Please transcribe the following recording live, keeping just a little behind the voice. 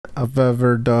I've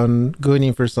ever done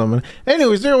gooning for someone.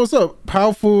 Anyways, there, what's up?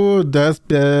 Powfu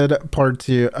Deathbed Part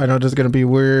 2. I know this is gonna be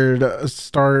weird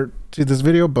start to this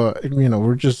video, but you know,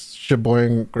 we're just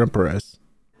shitboying Grand Perez.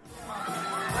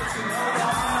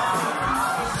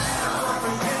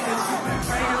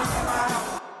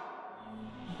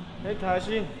 Hey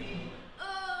Tashi.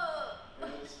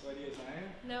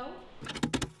 No.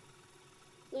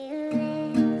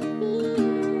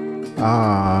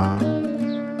 Ah.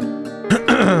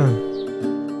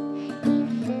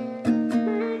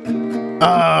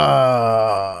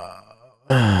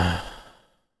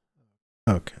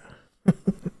 Okay.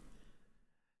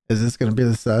 Is this gonna be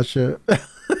the sad shit?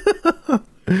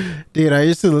 Dude, I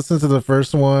used to listen to the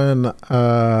first one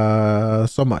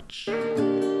so much.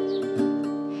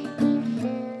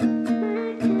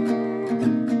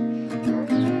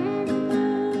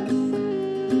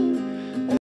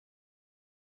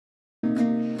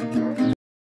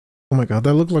 Oh my god,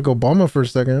 that looked like Obama for a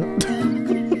second.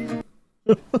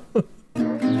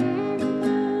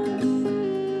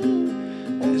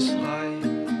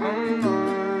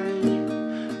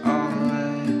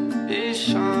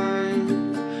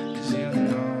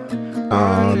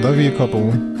 Love you,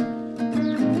 couple.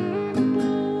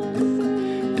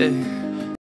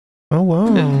 Oh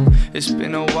wow. It's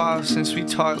been a while since we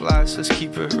talked last, let's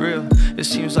keep it real. It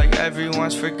seems like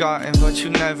everyone's forgotten, but you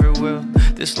never will.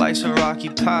 This life's a rocky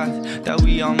path that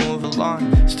we all move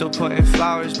along. Still putting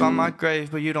flowers by my grave,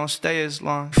 but you don't stay as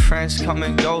long. Friends come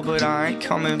and go, but I ain't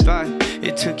coming back.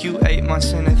 It took you 8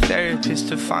 months and a therapist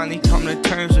to finally come to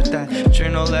terms with that.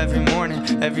 Journal every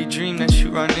morning, every dream that you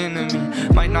run into me.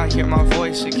 Might not hear my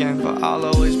voice again, but I'll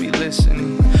always be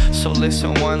listening. So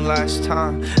listen one last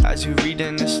time as you read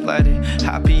in this letter.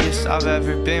 Happiest I've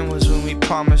ever been was when we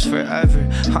promised forever.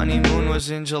 Honeymoon was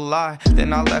in July,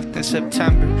 then I left in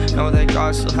September. Know that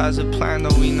God still has a plan,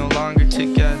 though we no longer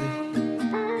together.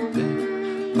 The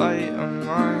light of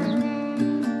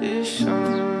mine is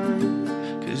shine,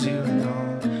 'cause you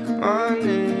know my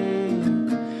name.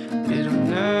 It'll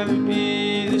never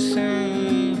be the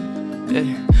same.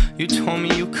 You told me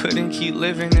you couldn't keep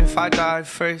living if I died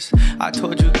first. I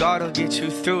told you God'll get you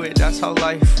through it, that's how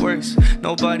life works.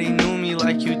 Nobody knew me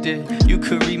like you did, you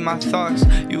could read my thoughts.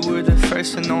 You were the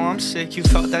first to know I'm sick, you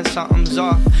felt that something's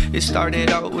off. It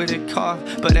started out with a cough,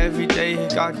 but every day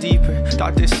it got deeper.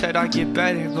 Doctors said I'd get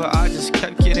better, but I just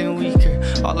kept getting weaker.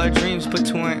 All our dreams put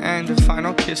to an end, a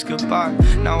final kiss goodbye.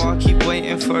 Now I'll keep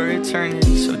waiting for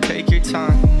eternity, so take your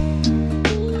time.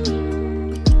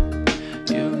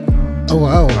 Oh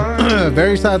wow,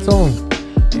 very sad song.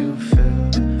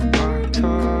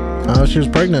 Oh, she was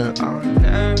pregnant. I'll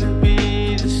never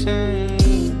be the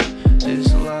same.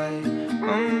 This light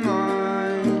of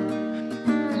mine,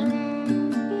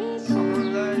 I'ma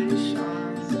let it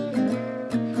shine.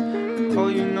 Oh,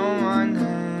 you know my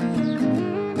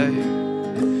name. Hey,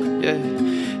 yeah.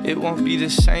 It won't be the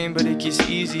same, but it gets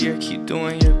easier. Keep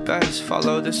doing your best.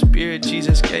 Follow the spirit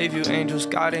Jesus gave you. Angels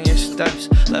guiding your steps.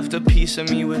 Left a piece of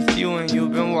me with you, and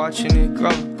you've been watching it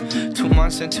grow. 2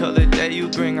 months until the day you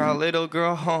bring our little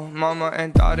girl home. Mama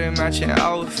and daughter matching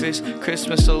outfits.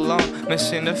 Christmas alone,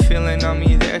 missing the feeling of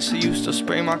me there, so you still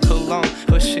spray my cologne.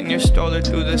 Pushing your stroller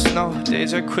through the snow.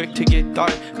 Days are quick to get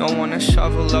dark. No one to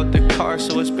shovel out the car,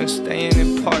 so it's been staying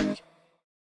in park.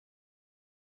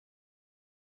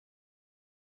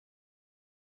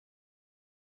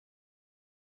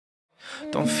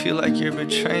 Don't feel like you're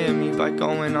betraying me by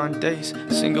going on dates.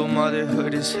 Single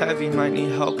motherhood is heavy, might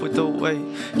need help with the weight.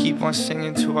 Keep on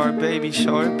singing to our baby,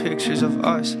 show her pictures of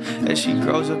us. As she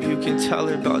grows up, you can tell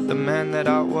her about the man that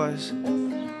I was.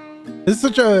 This is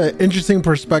such an interesting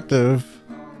perspective.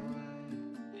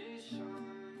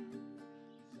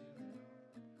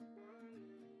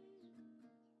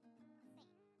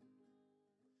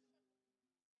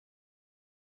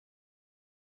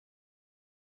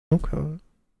 Okay.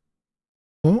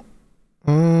 Well,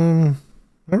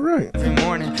 all right. Every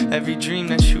morning, every dream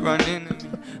that you run into me.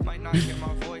 Might not hear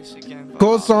my voice again.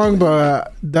 Cool song,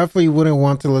 but definitely wouldn't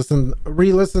want to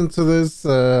re-listen to this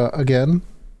again,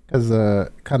 because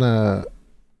kind of,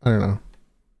 I don't know,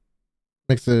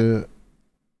 makes the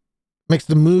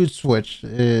mood switch,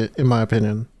 in my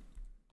opinion.